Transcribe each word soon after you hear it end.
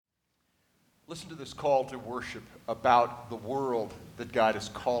Listen to this call to worship about the world that God is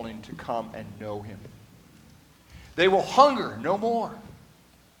calling to come and know him. They will hunger no more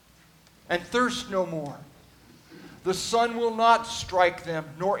and thirst no more. The sun will not strike them,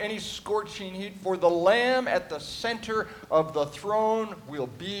 nor any scorching heat, for the Lamb at the center of the throne will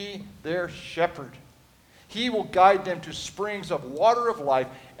be their shepherd. He will guide them to springs of water of life,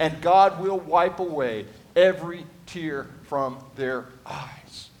 and God will wipe away every tear from their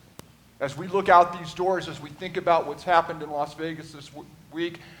eyes. As we look out these doors, as we think about what's happened in Las Vegas this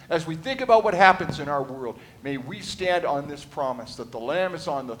week, as we think about what happens in our world, may we stand on this promise that the Lamb is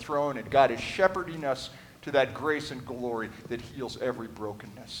on the throne and God is shepherding us to that grace and glory that heals every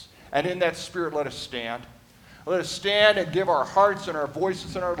brokenness. And in that spirit, let us stand. Let us stand and give our hearts and our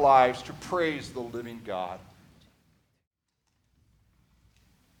voices and our lives to praise the living God.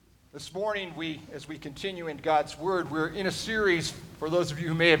 This morning, as we continue in God's Word, we're in a series, for those of you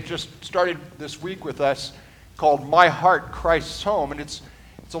who may have just started this week with us, called My Heart, Christ's Home. And it's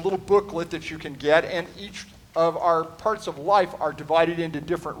a little booklet that you can get, and each of our parts of life are divided into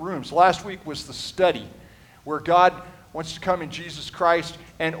different rooms. Last week was the study, where God wants to come in Jesus Christ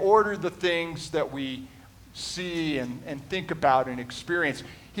and order the things that we see and think about and experience.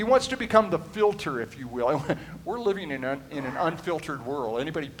 He wants to become the filter, if you will. We're living in an unfiltered world.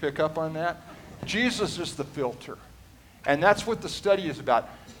 Anybody pick up on that? Jesus is the filter. And that's what the study is about.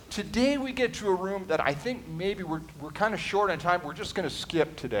 Today we get to a room that I think maybe we're kind of short on time. We're just going to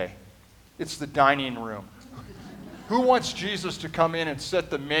skip today. It's the dining room. Who wants Jesus to come in and set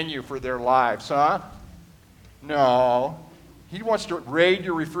the menu for their lives, huh? No. He wants to raid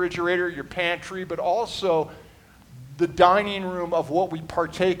your refrigerator, your pantry, but also the dining room of what we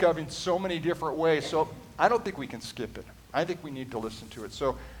partake of in so many different ways. So I don't think we can skip it. I think we need to listen to it.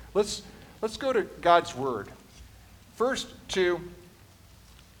 So let's go to God's Word. First to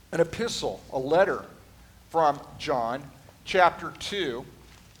an epistle, a letter from John, chapter 2,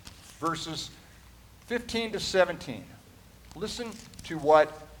 verses 15 to 17. Listen to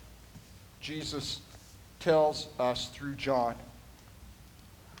what Jesus tells us through John.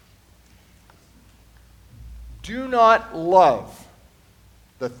 Do not love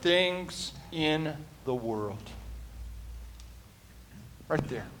the things in the world. Right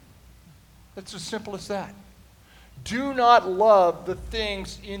there. It's as simple as that. Do not love the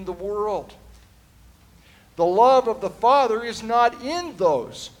things in the world. The love of the Father is not in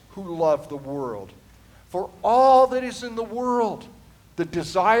those who love the world. For all that is in the world, the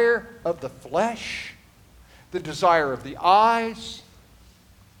desire of the flesh, the desire of the eyes,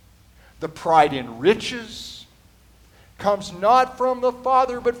 the pride in riches, comes not from the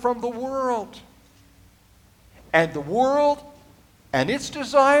Father, but from the world. And the world and its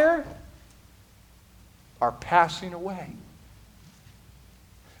desire are passing away.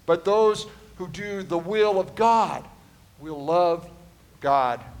 But those who do the will of God will love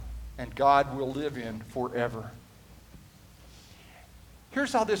God, and God will live in forever.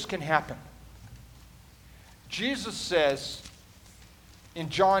 Here's how this can happen. Jesus says in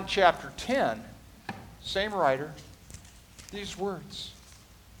John chapter 10, same writer, these words.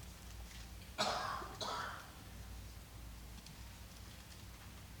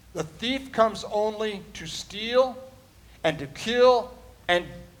 The thief comes only to steal and to kill and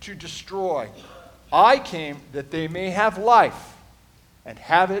to destroy. I came that they may have life and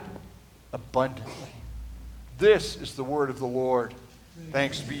have it abundantly. This is the word of the Lord.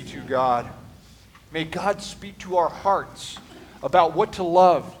 Thanks be to God. May God speak to our hearts about what to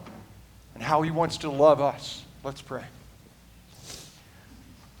love and how he wants to love us. Let's pray.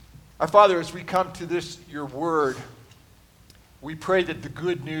 Our Father, as we come to this, your word, we pray that the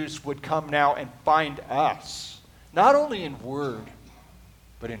good news would come now and find us, not only in word,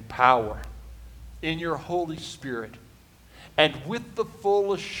 but in power, in your Holy Spirit, and with the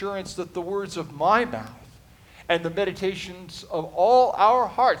full assurance that the words of my mouth and the meditations of all our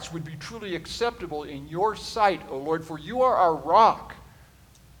hearts would be truly acceptable in your sight, O Lord, for you are our rock,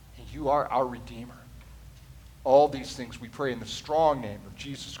 and you are our Redeemer. All these things we pray in the strong name of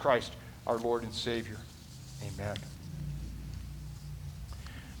Jesus Christ, our Lord and Savior. Amen.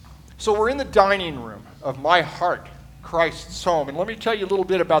 So we're in the dining room of my heart, Christ's home. And let me tell you a little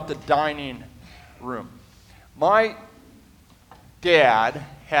bit about the dining room. My dad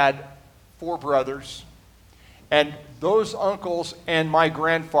had 4 brothers, and those uncles and my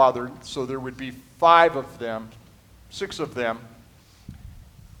grandfather, so there would be 5 of them, 6 of them,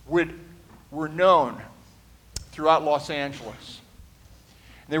 were known throughout Los Angeles.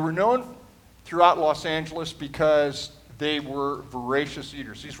 They were known throughout Los Angeles because they were voracious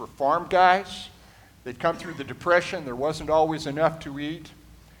eaters. These were farm guys. They'd come through the Depression. There wasn't always enough to eat.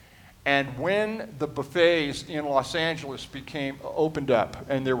 And when the buffets in Los Angeles opened up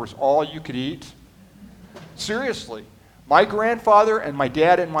and there was all you could eat, seriously, my grandfather and my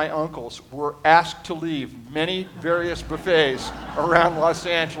dad and my uncles were asked to leave many various buffets around Los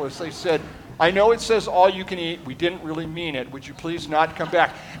Angeles. They said, I know it says all you can eat. We didn't really mean it. Would you please not come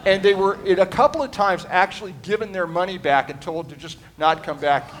back? And they were, a couple of times, actually given their money back and told to just not come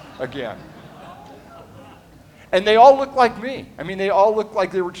back again. And they all looked like me. I mean, they all looked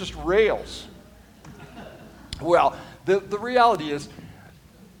like they were just rails. Well, the reality is,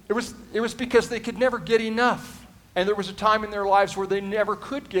 it was because they could never get enough. And there was a time in their lives where they never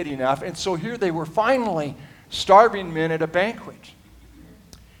could get enough. And so here they were finally starving men at a banquet.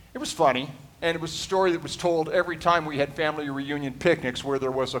 It was funny. And it was a story that was told every time we had family reunion picnics where there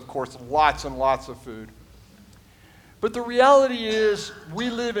was, of course, lots and lots of food. But the reality is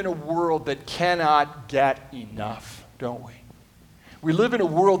we live in a world that cannot get enough, don't we? We live in a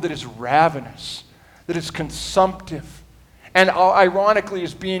world that is ravenous, that is consumptive, and ironically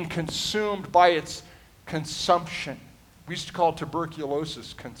is being consumed by its consumption. We used to call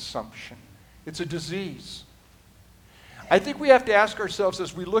tuberculosis consumption. It's a disease. I think we have to ask ourselves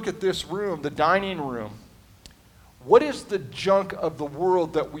as we look at this room, the dining room, what is the junk of the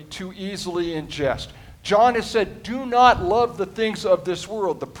world that we too easily ingest? John has said, do not love the things of this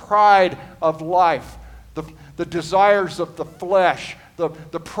world, the pride of life, the desires of the flesh,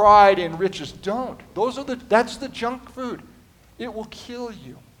 the pride in riches. Don't. That's the junk food. It will kill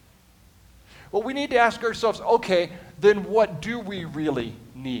you. Well, we need to ask ourselves, okay, then what do we really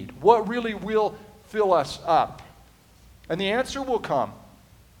need? What really will fill us up? And the answer will come.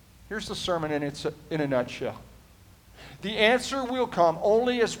 Here's the sermon in a nutshell. The answer will come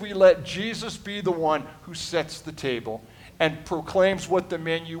only as we let Jesus be the one who sets the table and proclaims what the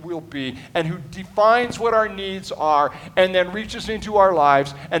menu will be and who defines what our needs are and then reaches into our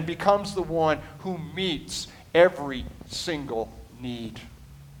lives and becomes the one who meets every single need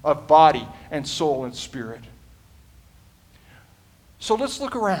of body and soul and spirit. So let's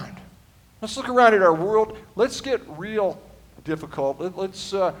look around. Let's look around at our world. Let's get real difficult.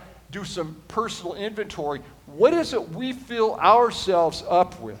 Let's do some personal inventory. What is it we fill ourselves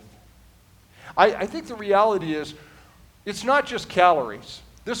up with? I think the reality is it's not just calories.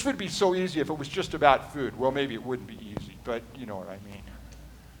 This would be so easy if it was just about food. Well, maybe it wouldn't be easy, but you know what I mean.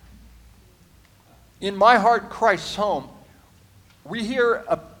 In My Heart, Christ's Home, we hear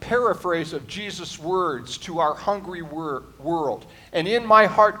a paraphrase of Jesus' words to our hungry world. And in My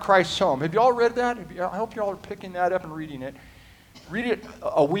Heart, Christ's Home. Have you all read that? I hope you all are picking that up and reading it. Read it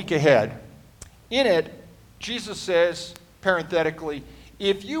a week ahead. In it, Jesus says, parenthetically,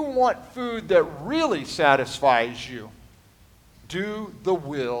 if you want food that really satisfies you, do the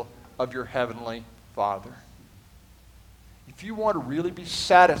will of your heavenly Father. If you want to really be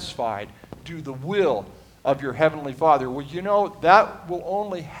satisfied, do the will of your heavenly Father. Well, you know, that will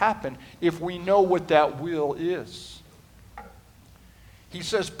only happen if we know what that will is. He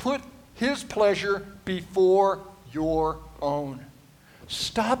says, put His pleasure before your own.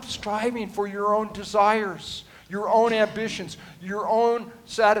 Stop striving for your own desires, your own ambitions, your own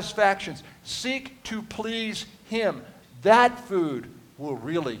satisfactions. Seek to please Him. That food will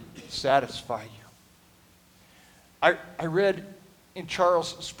really satisfy you. I read in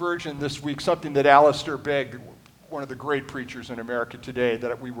Charles Spurgeon this week something that Alistair Begg, one of the great preachers in America today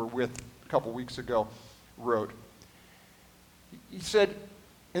that we were with a couple weeks ago, wrote. He said,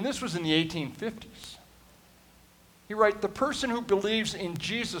 and this was in the 1850s, he writes, the person who believes in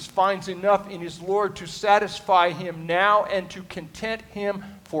Jesus finds enough in his Lord to satisfy him now and to content him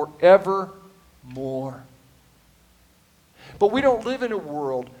forevermore. But we don't live in a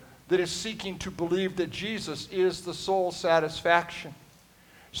world that is seeking to believe that Jesus is the sole satisfaction.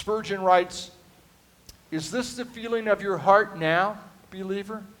 Spurgeon writes, is this the feeling of your heart now,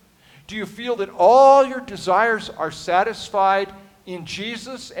 believer? Do you feel that all your desires are satisfied in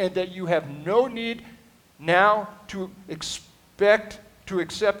Jesus and that you have no need now to accept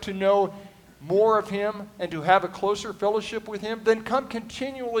to know more of Him and to have a closer fellowship with Him? Then come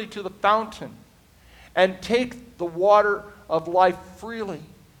continually to the fountain and take the water of life freely.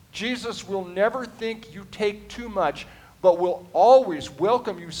 Jesus will never think you take too much, but will always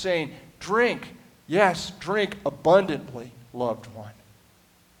welcome you saying, drink, yes, drink abundantly, loved one.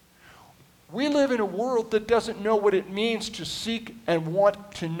 We live in a world that doesn't know what it means to seek and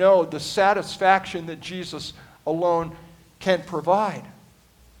want to know the satisfaction that Jesus alone can provide.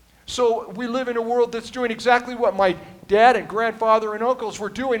 So we live in a world that's doing exactly what my dad and grandfather and uncles were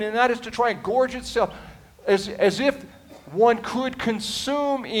doing, and that is to try and gorge itself as if one could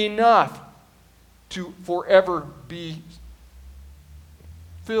consume enough to forever be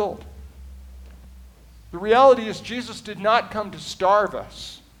filled. The reality is Jesus did not come to starve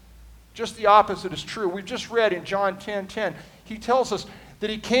us. Just the opposite is true. We've just read in John 10:10, he tells us that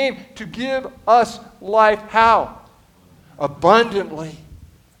he came to give us life how? Abundantly.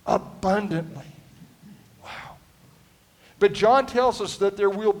 Abundantly. Wow. But John tells us that there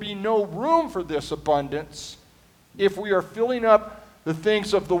will be no room for this abundance if we are filling up the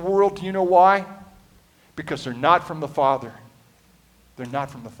things of the world. Do you know why? Because they're not from the Father. They're not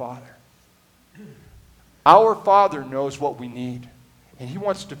from the Father. Our Father knows what we need, and he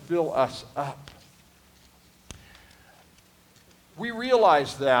wants to fill us up. We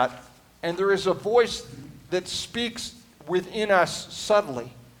realize that, and there is a voice that speaks within us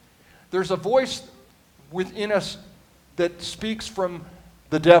subtly. There's a voice within us that speaks from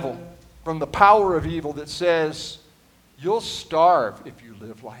the devil, from the power of evil, that says, you'll starve if you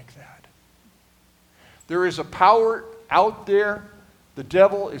live like that. There is a power out there. The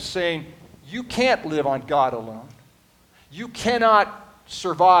devil is saying, you can't live on God alone. You cannot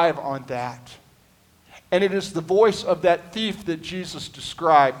survive on that. And it is the voice of that thief that Jesus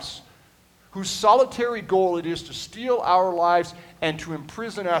describes, whose solitary goal it is to steal our lives and to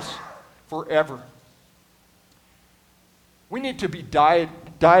imprison us forever. We need to be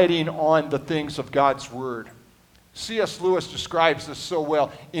dieting on the things of God's Word. C.S. Lewis describes this so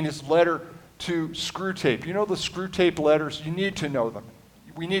well in his letter to Screwtape. You know the Screwtape letters? You need to know them.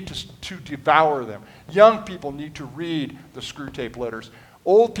 We need to devour them. Young people need to read the Screwtape letters.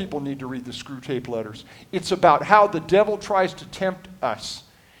 Old people need to read the Screwtape letters. It's about how the devil tries to tempt us.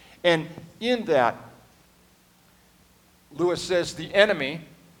 And in that, Lewis says the enemy,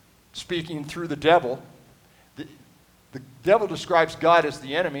 speaking through the devil, the devil describes God as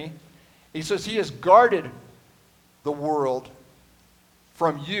the enemy. He says he has guarded the world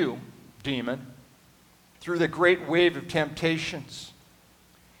from you, demon, through the great wave of temptations.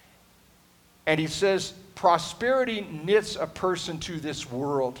 And he says, prosperity knits a person to this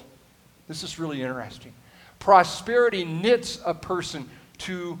world. This is really interesting. Prosperity knits a person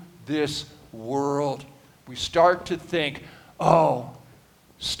to this world. We start to think, oh,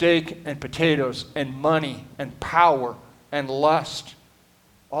 steak and potatoes and money and power and lust,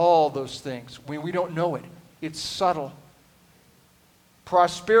 all those things. We don't know it. It's subtle.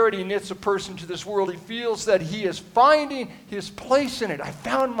 Prosperity knits a person to this world. He feels that he is finding his place in it. I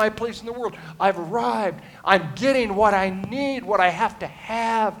found my place in the world. I've arrived. I'm getting what I need, what I have to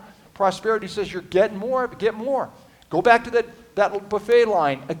have. Prosperity says you're getting more, get more. Go back to that buffet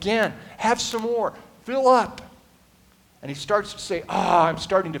line again. Have some more. Fill up. And he starts to say, I'm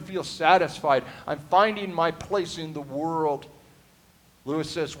starting to feel satisfied. I'm finding my place in the world. Lewis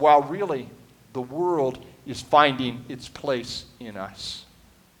says, while really the world is finding its place in us.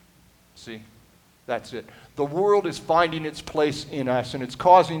 See, that's it. The world is finding its place in us, and it's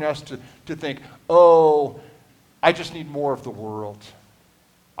causing us to think, I just need more of the world.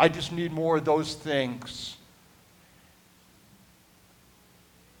 I just need more of those things.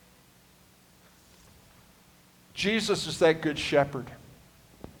 Jesus is that good shepherd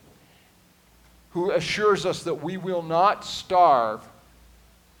who assures us that we will not starve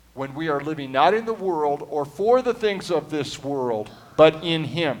when we are living not in the world or for the things of this world, but in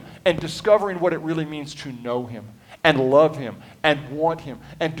him, and discovering what it really means to know him and love him and want him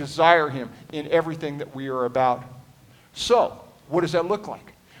and desire him in everything that we are about. So, what does that look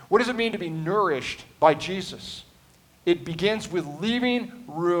like? What does it mean to be nourished by Jesus? It begins with leaving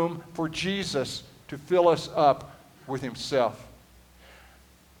room for Jesus to fill us up with himself.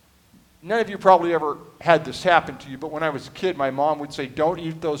 None of you probably ever had this happen to you, but when I was a kid, my mom would say, don't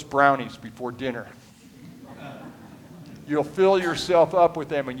eat those brownies before dinner. You'll fill yourself up with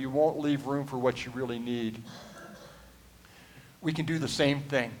them and you won't leave room for what you really need. We can do the same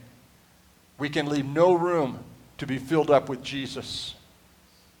thing. We can leave no room to be filled up with Jesus.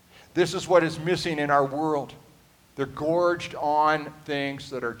 This is what is missing in our world. They're gorged on things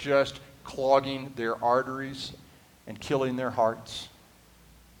that are just clogging their arteries and killing their hearts.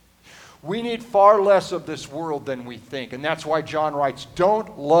 We need far less of this world than we think. And that's why John writes,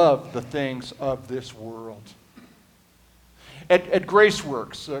 don't love the things of this world. At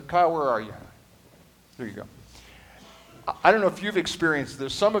GraceWorks, Kyle, where are you? There you go. I don't know if you've experienced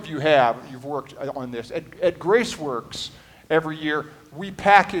this. Some of you have. You've worked on this. At GraceWorks, every year, we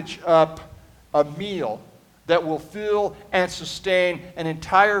package up a meal that will fill and sustain an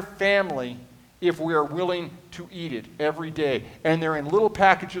entire family if we are willing to eat it every day. And they're in little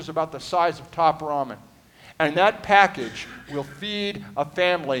packages about the size of Top Ramen. And that package will feed a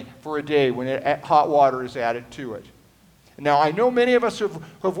family for a day when hot water is added to it. Now, I know many of us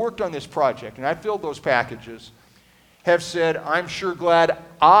have worked on this project, and I filled those packages. have said, I'm sure glad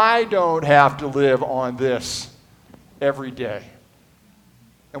I don't have to live on this every day.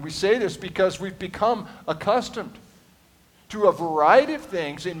 And we say this because we've become accustomed to a variety of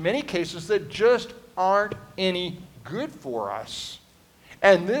things, in many cases, that just aren't any good for us.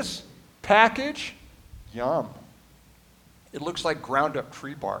 And this package, yum. It looks like ground up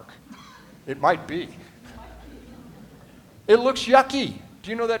tree bark. It might be. It looks yucky. Do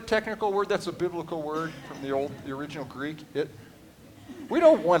you know that technical word? That's a biblical word from the original Greek. We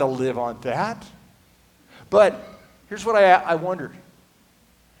don't want to live on that. But here's what I wondered.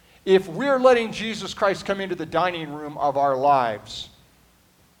 If we're letting Jesus Christ come into the dining room of our lives,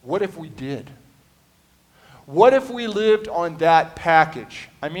 what if we did? What if we lived on that package?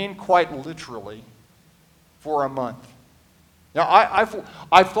 I mean, quite literally, for a month. Now,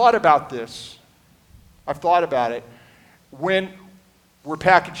 I've thought about this. I've thought about it. When we're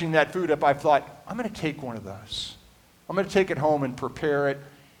packaging that food up, I've thought, I'm going to take one of those. I'm going to take it home and prepare it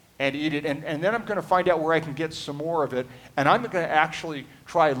and eat it. And then I'm going to find out where I can get some more of it. And I'm going to actually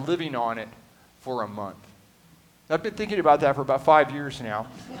try living on it for a month. I've been thinking about that for about 5 years now.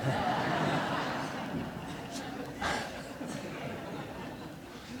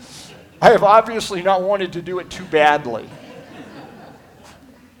 I have obviously not wanted to do it too badly.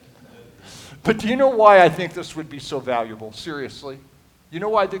 But do you know why I think this would be so valuable? Seriously. You know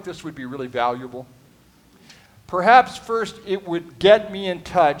why I think this would be really valuable? Perhaps first it would get me in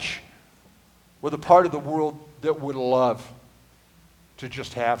touch with a part of the world that would love to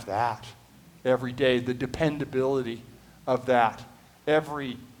just have that every day, the dependability of that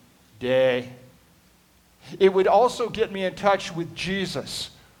every day. It would also get me in touch with Jesus,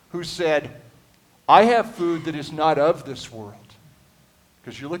 who said, I have food that is not of this world.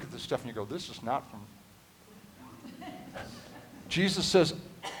 Because you look at this stuff and you go, this is not from... Jesus says,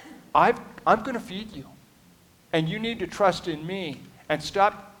 I'm going to feed you. And you need to trust in me and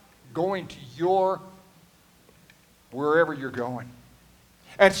stop going to wherever you're going.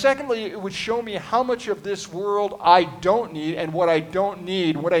 And secondly, it would show me how much of this world I don't need and what I don't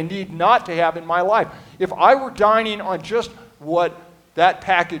need, what I need not to have in my life. If I were dining on just what that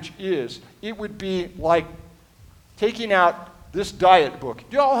package is, it would be like taking out this diet book.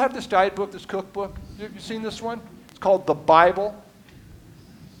 Do you all have this diet book, this cookbook? Have you seen this one? It's called the Bible.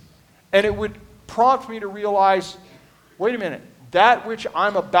 And it would prompt me to realize, wait a minute, that which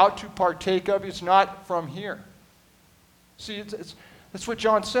I'm about to partake of is not from here. See, that's what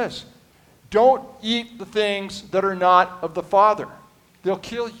John says. Don't eat the things that are not of the Father. They'll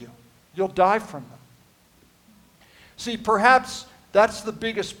kill you. You'll die from them. See, perhaps that's the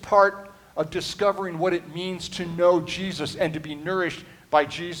biggest part of discovering what it means to know Jesus and to be nourished by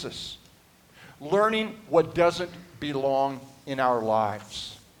Jesus. Learning what doesn't belong in our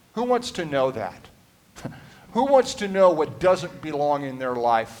lives. Who wants to know that? Who wants to know what doesn't belong in their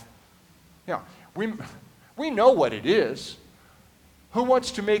life? You know, we know what it is. Who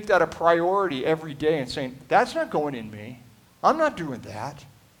wants to make that a priority every day and saying, that's not going in me. I'm not doing that.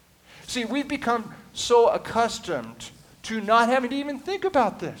 See, we've become so accustomed to not having to even think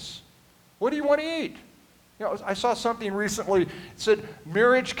about this. What do you want to eat? You know, I saw something recently. It said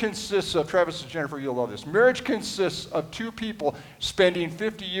marriage consists of, Travis and Jennifer, you'll love this. Marriage consists of two people spending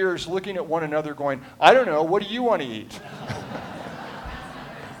 50 years looking at one another going, I don't know, what do you want to eat?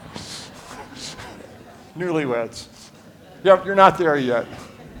 Newlyweds. Yep, you're not there yet.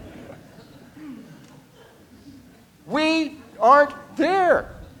 We aren't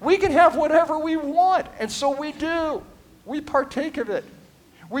there. We can have whatever we want, and so we do. We partake of it.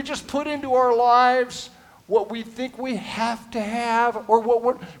 We just put into our lives what we think we have to have or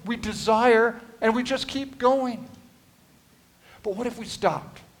what we desire, and we just keep going. But what if we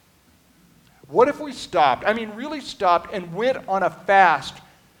stopped? What if we stopped? I mean, really stopped and went on a fast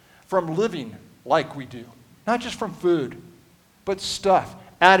from living like we do. Not just from food, but stuff,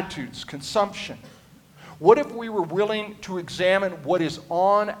 attitudes, consumption. What if we were willing to examine what is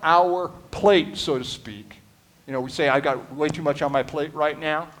on our plate, so to speak? You know, we say, I've got way too much on my plate right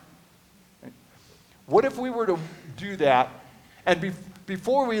now. What if we were to do that, and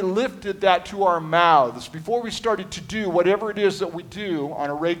before we lifted that to our mouths, before we started to do whatever it is that we do on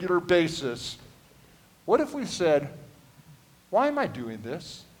a regular basis, what if we said, why am I doing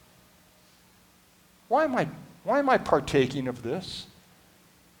this? Why am I partaking of this?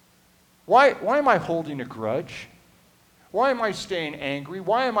 Why am I holding a grudge? Why am I staying angry?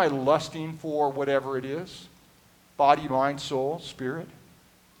 Why am I lusting for whatever it is? Body, mind, soul, spirit.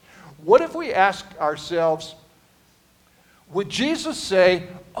 What if we ask ourselves, would Jesus say,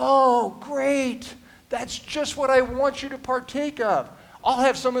 oh, great, that's just what I want you to partake of. I'll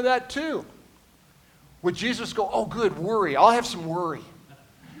have some of that too. Would Jesus go, oh, good, worry. I'll have some worry.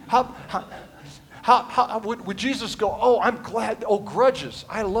 Would Jesus go, oh, I'm glad. Oh, grudges.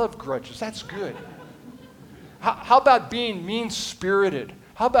 I love grudges. That's good. How about being mean-spirited?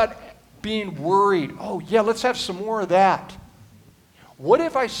 How about being worried? Oh, yeah, let's have some more of that. What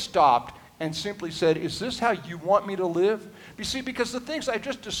if I stopped and simply said, is this how you want me to live? You see, because the things I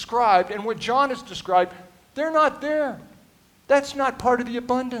just described and what John has described, they're not there. That's not part of the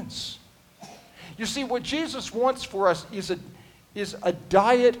abundance. You see, what Jesus wants for us is a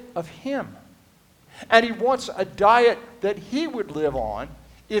diet of Him. And He wants a diet that He would live on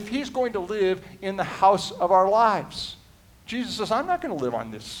if He's going to live in the house of our lives. Jesus says, I'm not going to live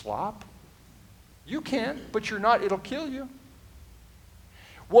on this slop. You can, but you're not. It'll kill you.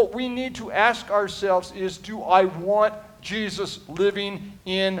 What we need to ask ourselves is, do I want Jesus living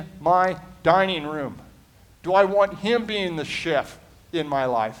in my dining room? Do I want Him being the chef in my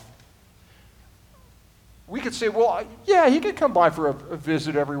life? We could say, well, yeah, He could come by for a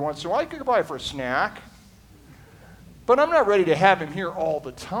visit every once in a while. He could come by for a snack. But I'm not ready to have Him here all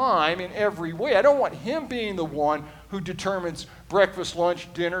the time in every way. I don't want Him being the one who determines breakfast,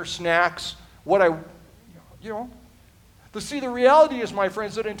 lunch, dinner, snacks, See, the reality is, my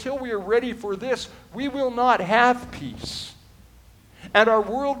friends, that until we are ready for this, we will not have peace. And our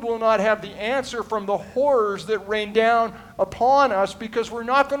world will not have the answer from the horrors that rain down upon us because we're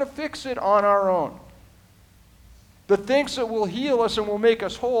not going to fix it on our own. The things that will heal us and will make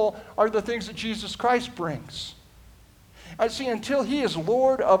us whole are the things that Jesus Christ brings. I see, until He is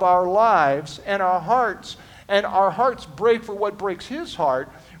Lord of our lives and our hearts break for what breaks His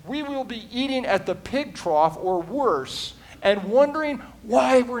heart, we will be eating at the pig trough or worse and wondering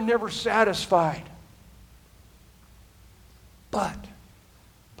why we're never satisfied. But,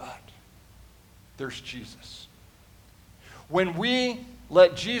 there's Jesus. When we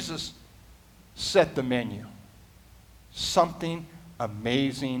let Jesus set the menu, something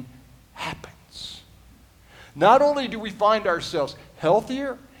amazing happens. Not only do we find ourselves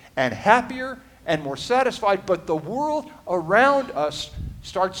healthier and happier and more satisfied, but the world around us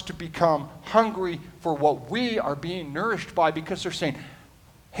starts to become hungry for what we are being nourished by because they're saying,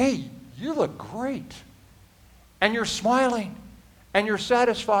 hey, you look great. And you're smiling. And you're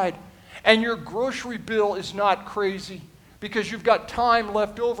satisfied. And your grocery bill is not crazy because you've got time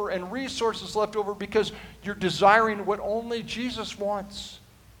left over and resources left over because you're desiring what only Jesus wants.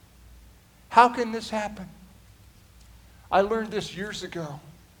 How can this happen? I learned this years ago,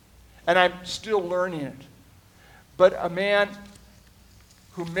 and I'm still learning it. But a man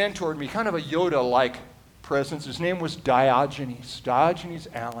who mentored me, kind of a Yoda-like presence, his name was Diogenes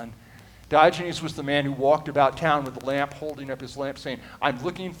Allen. Diogenes was the man who walked about town with a lamp, holding up his lamp, saying, I'm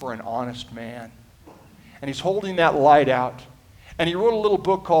looking for an honest man. And he's holding that light out. And he wrote a little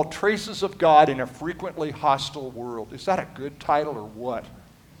book called Traces of God in a Frequently Hostile World. Is that a good title or what?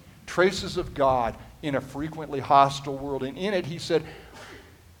 Traces of God in a Frequently Hostile World. And in it he said,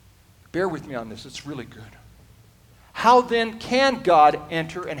 bear with me on this, it's really good. How then can God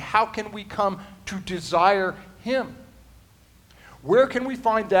enter and how can we come to desire Him? Where can we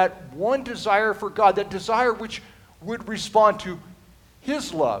find that one desire for God, that desire which would respond to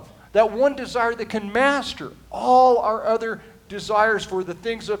His love, that one desire that can master all our other desires for the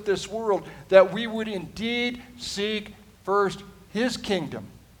things of this world, that we would indeed seek first His kingdom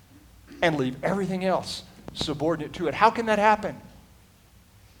and leave everything else subordinate to it? How can that happen?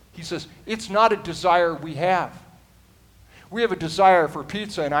 He says, it's not a desire we have. We have a desire for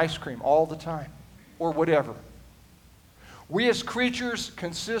pizza and ice cream all the time, or whatever. We as creatures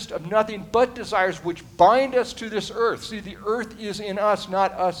consist of nothing but desires which bind us to this earth. See, the earth is in us,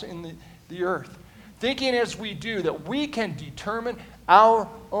 not us in the earth. Thinking as we do that we can determine our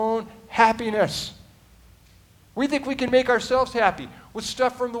own happiness. We think we can make ourselves happy with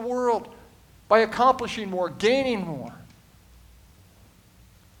stuff from the world by accomplishing more, gaining more.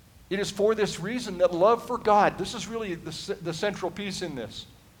 It is for this reason that love for God, this is really the central piece in this.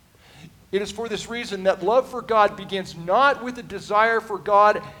 It is for this reason that love for God begins not with a desire for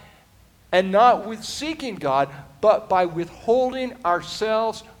God and not with seeking God, but by withholding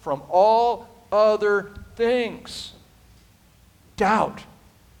ourselves from all other things. Doubt,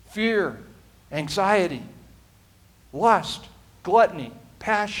 fear, anxiety, lust, gluttony,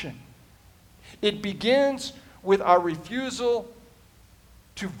 passion. It begins with our refusal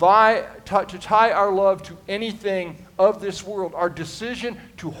to tie our love to anything of this world, our decision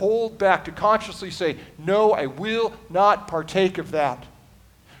to hold back, to consciously say, no, I will not partake of that.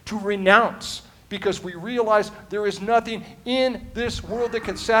 To renounce, because we realize there is nothing in this world that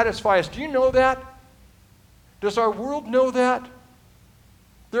can satisfy us. Do you know that? Does our world know that?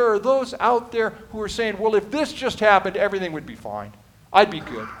 There are those out there who are saying, well, if this just happened, everything would be fine. I'd be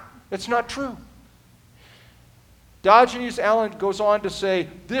good. It's not true. Diogenes Allen goes on to say,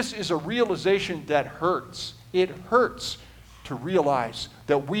 this is a realization that hurts. It hurts to realize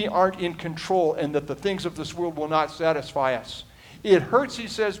that we aren't in control and that the things of this world will not satisfy us. It hurts, he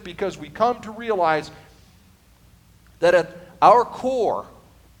says, because we come to realize that at our core,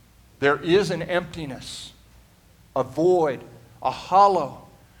 there is an emptiness, a void, a hollow,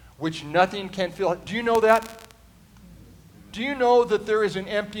 which nothing can fill. Do you know that? Do you know that there is an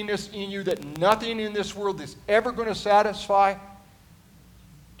emptiness in you that nothing in this world is ever going to satisfy?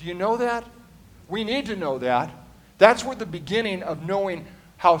 Do you know that? We need to know that. That's where the beginning of knowing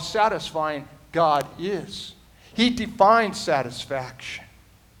how satisfying God is. He defines satisfaction.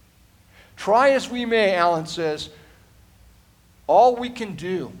 Try as we may, Allen says, all we can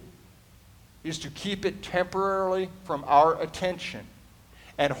do is to keep it temporarily from our attention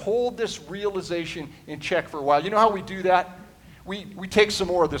and hold this realization in check for a while. You know how we do that? We take some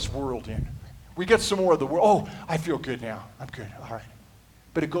more of this world in. We get some more of the world. Oh, I feel good now. I'm good. All right.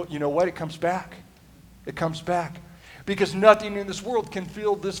 But you know what? It comes back. It comes back. Because nothing in this world can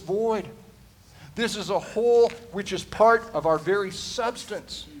fill this void. This is a hole which is part of our very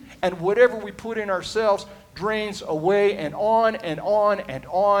substance. And whatever we put in ourselves drains away and on and on and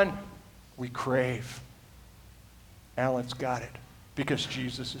on. We crave. Alan's got it because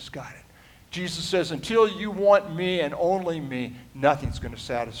Jesus has got it. Jesus says, until you want me and only me, nothing's going to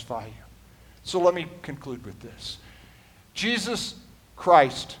satisfy you. So let me conclude with this. Jesus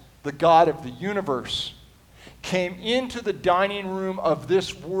Christ, the God of the universe, came into the dining room of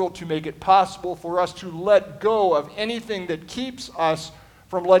this world to make it possible for us to let go of anything that keeps us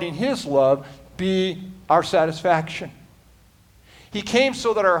from letting his love be our satisfaction. He came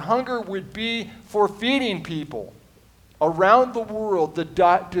so that our hunger would be for feeding people around the world the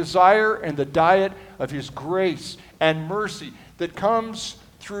desire and the diet of his grace and mercy that comes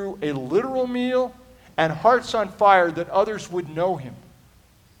through a literal meal and hearts on fire that others would know him.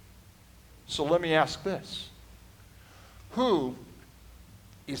 So let me ask this. Who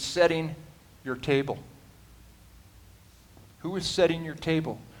is setting your table? Who is setting your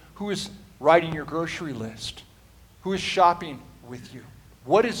table? Who is writing your grocery list? Who is shopping with you?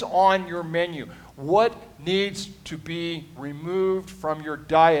 What is on your menu? What needs to be removed from your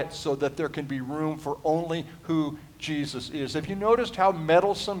diet so that there can be room for only who Jesus is? Have you noticed how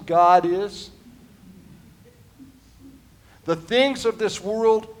meddlesome God is? The things of this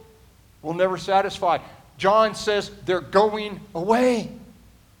world will never satisfy. John says they're going away.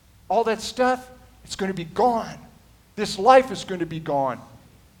 All that stuff, it's going to be gone. This life is going to be gone.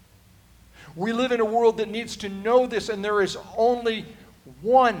 We live in a world that needs to know this, and there is only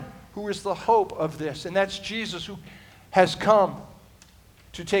one who is the hope of this, and that's Jesus, who has come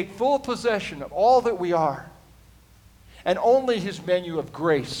to take full possession of all that we are. And only his menu of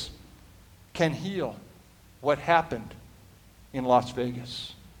grace can heal what happened in Las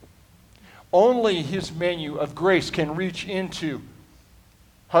Vegas. Only his menu of grace can reach into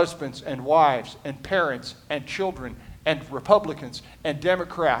husbands and wives and parents and children and Republicans and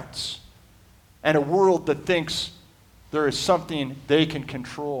Democrats and a world that thinks there is something they can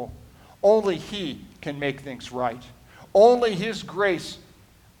control. Only he can make things right. Only his grace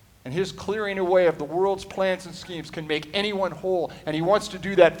and his clearing away of the world's plans and schemes can make anyone whole. And he wants to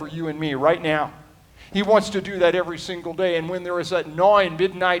do that for you and me right now. He wants to do that every single day. And when there is that gnawing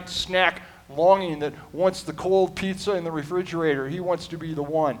midnight snack longing that wants the cold pizza in the refrigerator, he wants to be the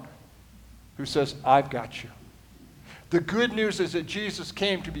one who says, I've got you. The good news is that Jesus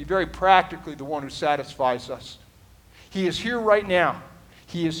came to be very practically the one who satisfies us. He is here right now.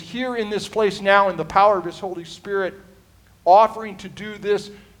 He is here in this place now in the power of his Holy Spirit, offering to do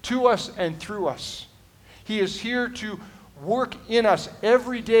this to us and through us. He is here to work in us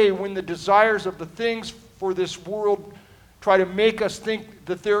every day when the desires of the things for this world try to make us think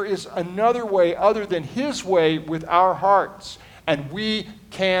that there is another way other than his way with our hearts. And we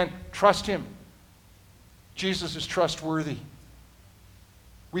can trust him. Jesus is trustworthy.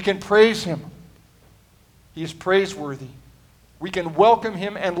 We can praise him. He is praiseworthy. We can welcome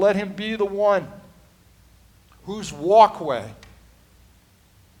him and let him be the one whose walkway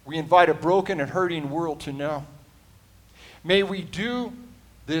we invite a broken and hurting world to know. May we do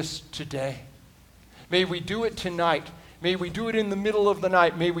this today. May we do it tonight. May we do it in the middle of the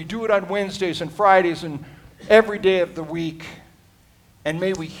night. May we do it on Wednesdays and Fridays and every day of the week. And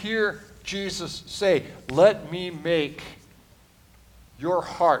may we hear Jesus say, let me make your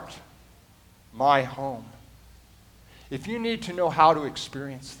heart my home. If you need to know how to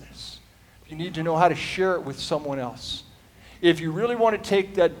experience this, if you need to know how to share it with someone else, If you really want to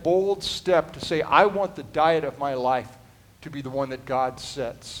take that bold step to say, I want the diet of my life to be the one that God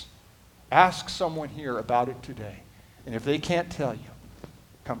sets, ask someone here about it today. And if they can't tell you,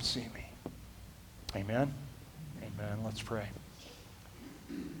 come see me. Amen? Amen. Let's pray.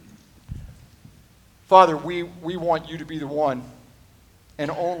 Father, we want you to be the one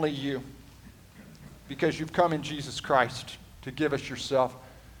and only you, because you've come in Jesus Christ to give us yourself,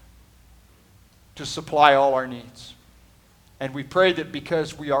 to supply all our needs. And we pray that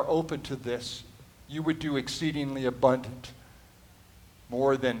because we are open to this, you would do exceedingly abundant,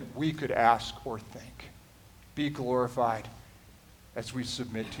 more than we could ask or think. Be glorified as we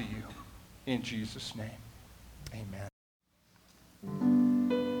submit to you. In Jesus' name, amen.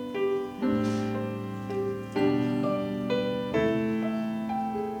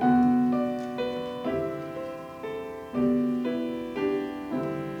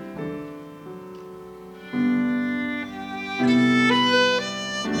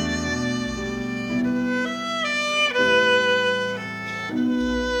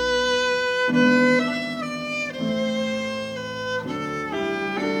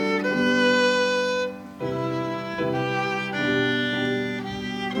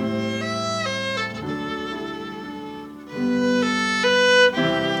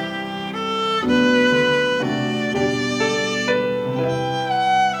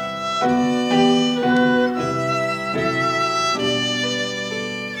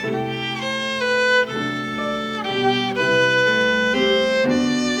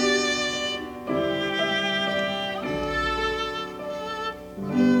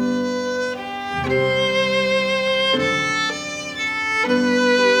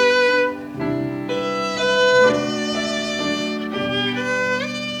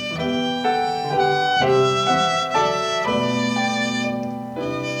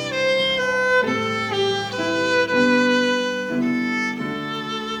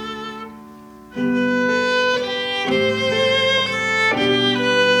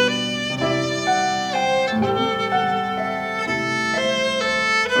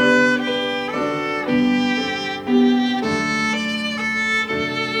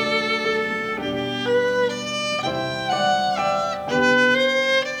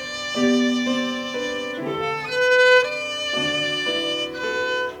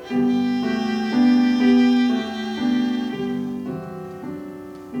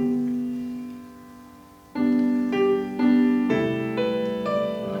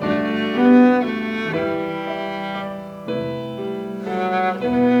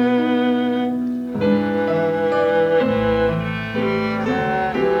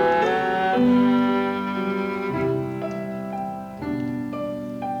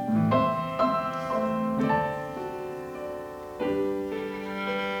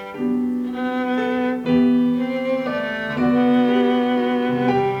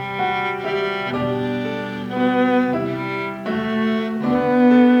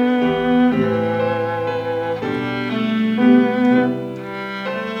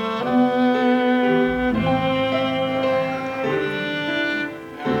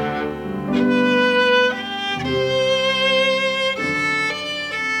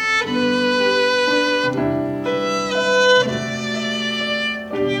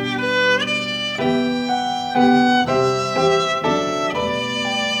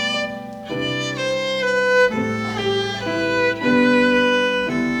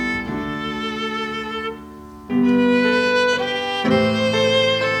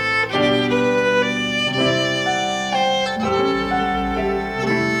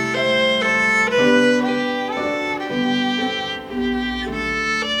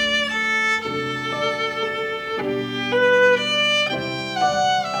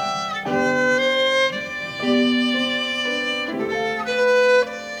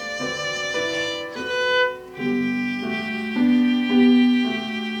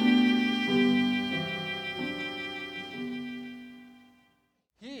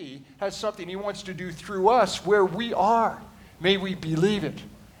 Has something he wants to do through us where we are. May we believe it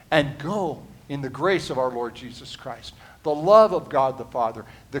and go in the grace of our Lord Jesus Christ. The love of God the Father,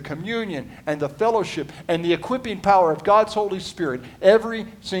 the communion and the fellowship and the equipping power of God's Holy Spirit every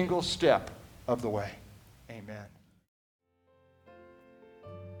single step of the way. Amen.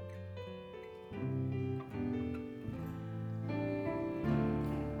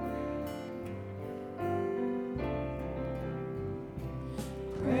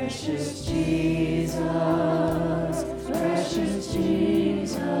 Precious Jesus, precious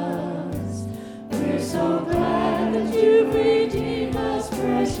Jesus, we're so glad that you've redeemed us,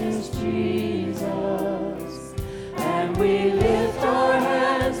 precious Jesus.